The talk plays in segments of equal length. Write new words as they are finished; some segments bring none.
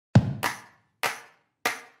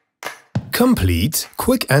Complete,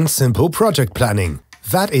 quick and simple project planning.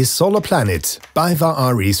 That is Solar-Planit, by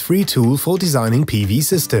AZ free tool for designing PV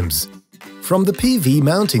systems. From the PV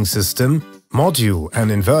mounting system, module and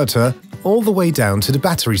inverter, all the way down to the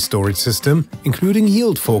battery storage system, including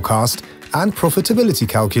yield forecast and profitability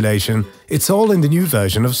calculation, it's all in the new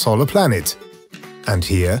version of Solar-Planit. And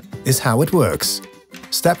here is how it works.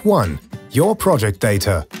 Step 1. Your project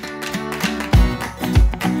data.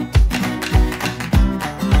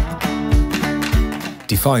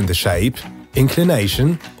 Define the shape,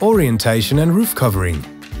 inclination, orientation and roof covering.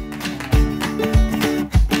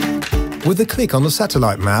 With a click on the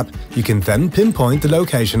satellite map, you can then pinpoint the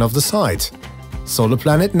location of the site.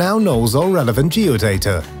 Solar-Planit now knows all relevant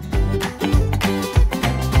geodata.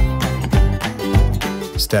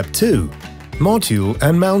 Step 2. Module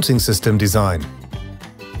and mounting system design.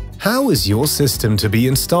 How is your system to be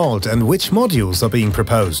installed and which modules are being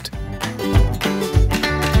proposed?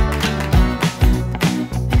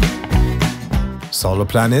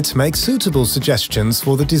 Solar-Planit makes suitable suggestions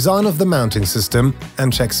for the design of the mounting system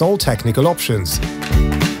and checks all technical options.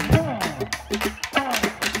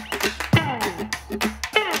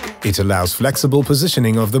 It allows flexible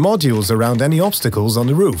positioning of the modules around any obstacles on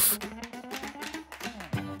the roof.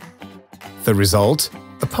 The result?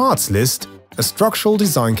 A parts list, a structural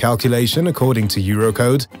design calculation according to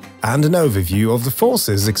Eurocode, and an overview of the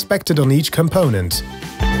forces expected on each component.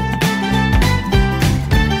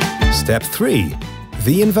 Step 3.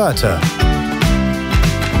 The inverter.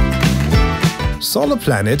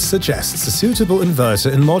 Solar-Planit suggests a suitable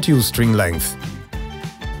inverter in module string length.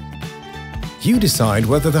 You decide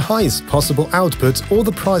whether the highest possible output or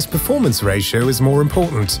the price-performance ratio is more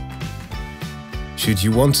important. Should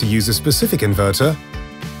you want to use a specific inverter,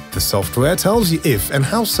 the software tells you if and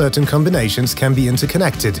how certain combinations can be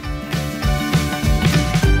interconnected.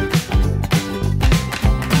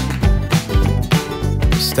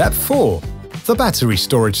 Step 4. The battery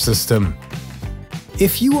storage system.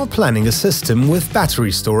 If you are planning a system with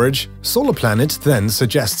battery storage, Solar-Planit then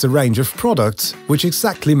suggests a range of products which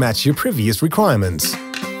exactly match your previous requirements.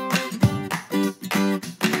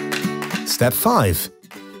 Step 5.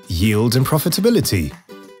 Yield and profitability.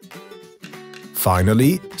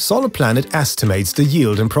 Finally, Solar-Planit estimates the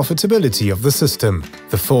yield and profitability of the system.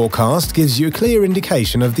 The forecast gives you a clear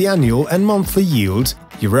indication of the annual and monthly yield,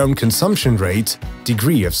 your own consumption rate,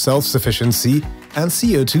 degree of self-sufficiency, and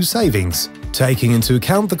CO2 savings. Taking into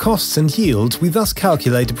account the costs and yield, we thus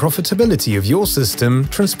calculate the profitability of your system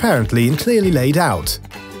transparently and clearly laid out.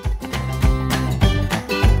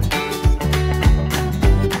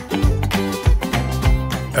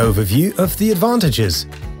 Overview of the advantages.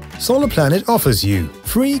 Solar-Planit offers you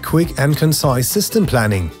free, quick and concise system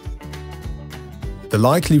planning, the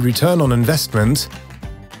likely return on investment,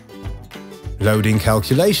 loading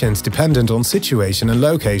calculations dependent on situation and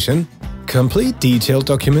location, complete detailed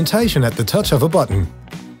documentation at the touch of a button.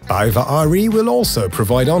 AZ will also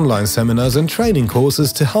provide online seminars and training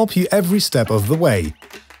courses to help you every step of the way.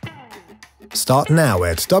 Start now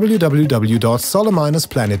at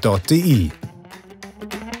www.solar-planit.de.